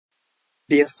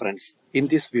Dear friends, in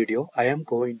this video I am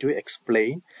going to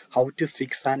explain how to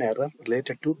fix an error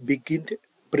related to BigInt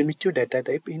primitive data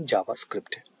type in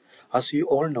JavaScript. As you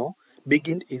all know,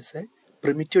 BigInt is a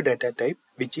primitive data type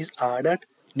which is added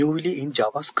newly in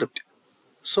JavaScript.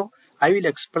 So I will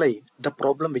explain the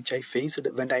problem which I faced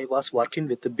when I was working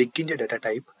with the BigInt data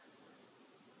type.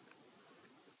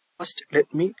 First,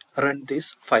 let me run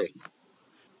this file.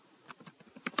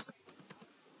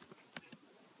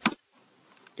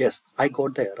 Yes, I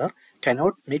got the error.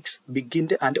 Cannot mix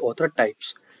BigInt and other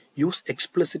types. Use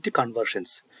explicit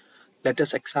conversions. Let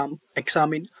us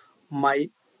examine my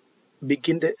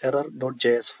BigInt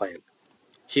error.js file.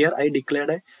 Here I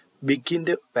declared a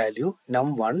BigInt value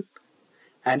num1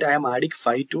 and I am adding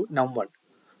 5 to num1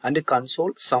 and the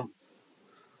console sum.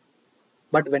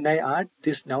 But when I add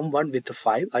this num1 with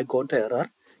 5, I got the error.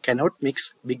 Cannot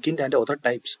mix BigInt and other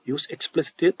types. Use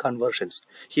explicit conversions.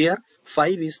 Here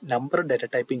 5 is number data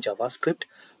type in JavaScript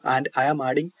and I am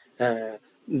adding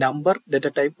number data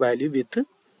type value with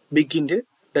BigInt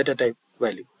data type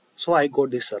value. So I got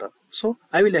this error. So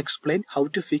I will explain how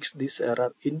to fix this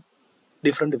error in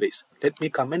different ways. Let me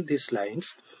comment these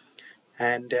lines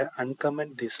and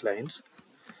uncomment these lines.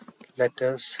 Let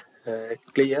us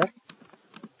clear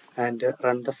and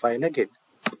run the file again.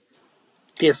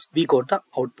 Yes, we got the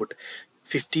output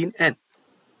 15n.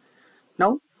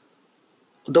 Now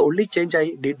the only change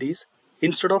I did is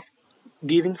instead of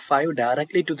giving 5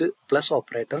 directly to the plus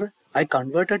operator, I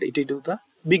converted it into the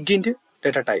BigInt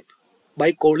data type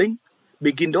by calling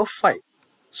BigInt of 5.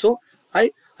 So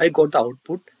I got the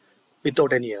output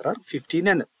without any error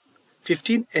 15n.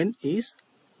 15n is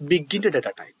BigInt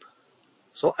data type.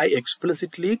 So I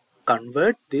explicitly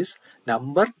convert this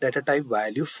number data type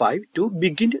value 5 to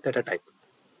BigInt data type.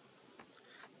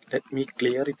 Let me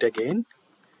clear it again.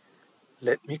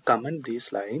 Let me comment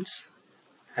these lines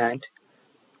and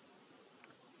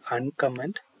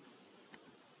uncomment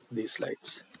these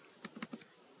lines.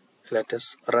 Let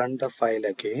us run the file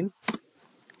again.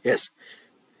 Yes,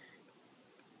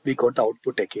 we got the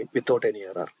output again without any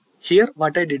error. Here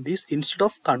what I did is instead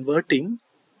of converting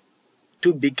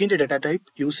to BigInt data type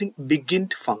using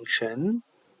BigInt function,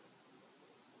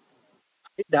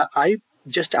 I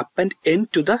just append n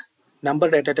to the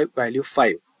number data type value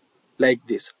 5 like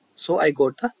this. So I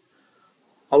got the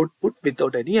output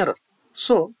without any error.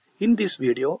 So in this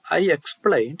video I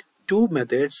explained two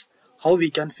methods how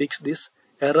we can fix this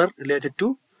error related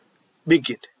to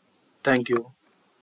BigInt. Thank you.